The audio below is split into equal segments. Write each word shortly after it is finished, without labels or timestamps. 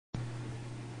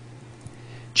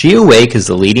Geowake is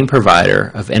the leading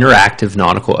provider of interactive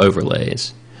nautical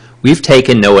overlays. We've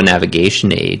taken NOAA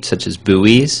navigation aids such as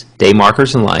buoys, day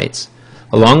markers, and lights,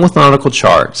 along with nautical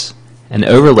charts, and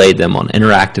overlaid them on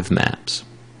interactive maps.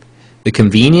 The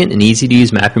convenient and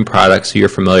easy-to-use mapping products you're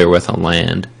familiar with on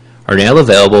land are now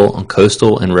available on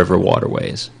coastal and river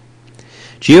waterways.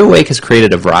 Geowake has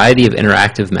created a variety of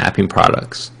interactive mapping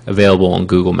products available on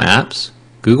Google Maps,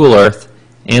 Google Earth,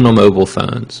 and on mobile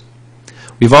phones.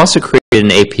 We've also created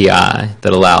an API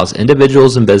that allows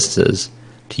individuals and businesses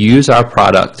to use our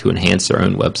product to enhance their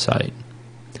own website.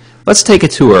 Let's take a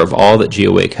tour of all that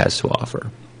Geowake has to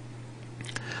offer.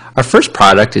 Our first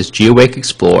product is Geowake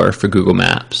Explorer for Google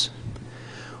Maps.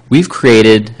 We've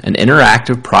created an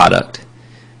interactive product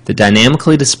that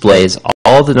dynamically displays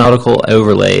all the nautical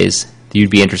overlays that you'd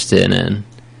be interested in.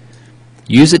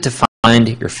 Use it to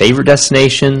find your favorite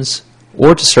destinations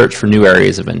or to search for new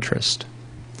areas of interest.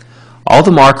 All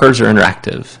the markers are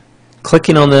interactive.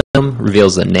 Clicking on them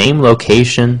reveals the name,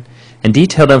 location, and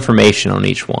detailed information on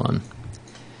each one.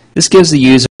 This gives the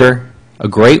user a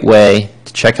great way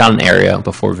to check out an area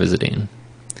before visiting.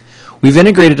 We've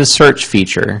integrated a search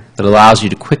feature that allows you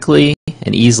to quickly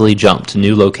and easily jump to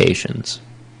new locations.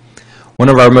 One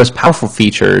of our most powerful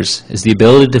features is the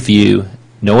ability to view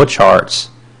NOAA charts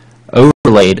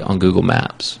overlaid on Google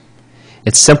Maps.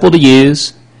 It's simple to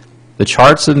use. The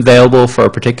charts available for a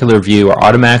particular view are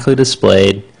automatically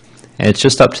displayed, and it's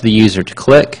just up to the user to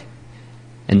click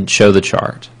and show the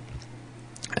chart.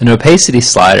 An opacity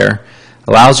slider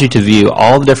allows you to view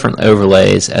all the different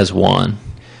overlays as one,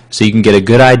 so you can get a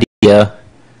good idea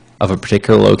of a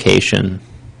particular location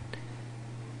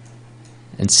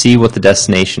and see what the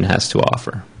destination has to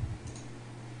offer.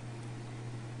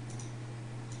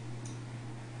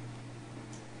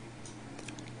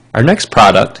 Our next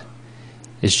product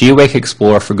is Geowake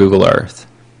Explorer for Google Earth.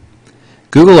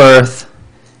 Google Earth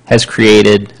has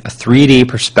created a 3D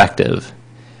perspective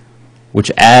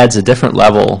which adds a different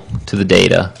level to the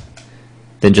data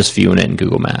than just viewing it in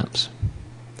Google Maps.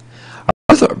 Our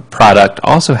Earth product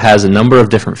also has a number of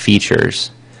different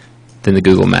features than the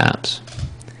Google Maps.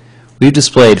 We've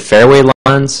displayed fairway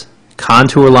lines,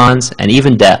 contour lines, and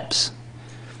even depths,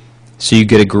 so you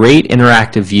get a great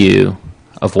interactive view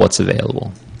of what's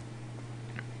available.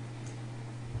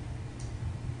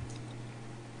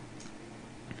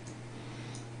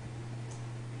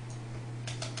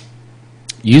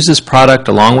 Use this product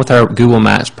along with our Google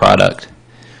Maps product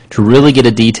to really get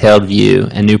a detailed view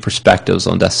and new perspectives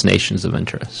on destinations of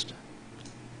interest.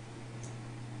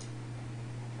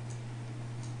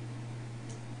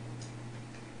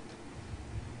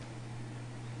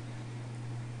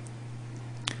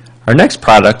 Our next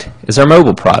product is our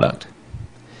mobile product.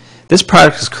 This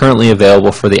product is currently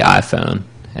available for the iPhone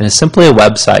and is simply a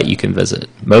website you can visit,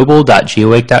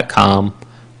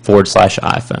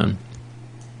 mobile.geowake.com/iPhone.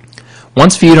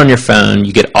 Once viewed on your phone,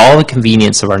 you get all the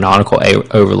convenience of our nautical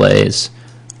overlays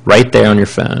right there on your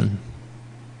phone.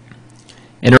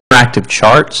 Interactive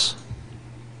charts,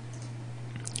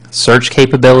 search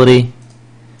capability,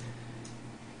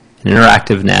 and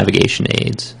interactive navigation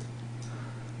aids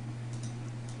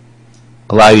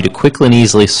allow you to quickly and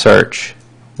easily search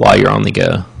while you're on the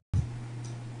go.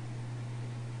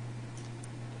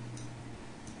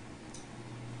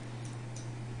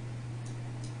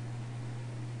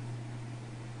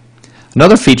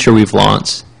 Another feature we've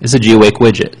launched is a Geowake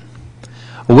widget.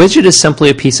 A widget is simply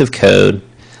a piece of code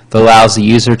that allows the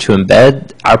user to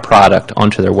embed our product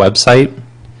onto their website,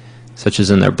 such as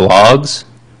in their blogs,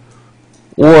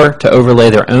 or to overlay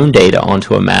their own data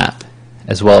onto a map,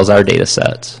 as well as our data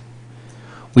sets.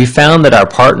 We found that our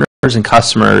partners and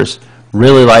customers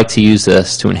really like to use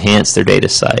this to enhance their data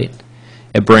site.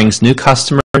 It brings new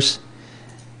customers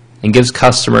and gives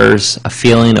customers a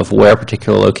feeling of where a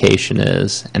particular location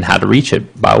is and how to reach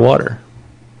it by water.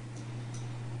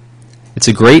 It's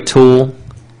a great tool,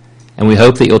 and we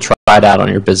hope that you'll try it out on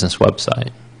your business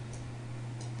website.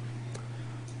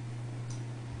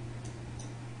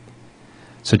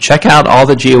 So check out all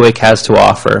that Geowake has to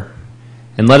offer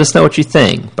and let us know what you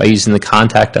think by using the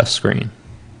Contact Us screen.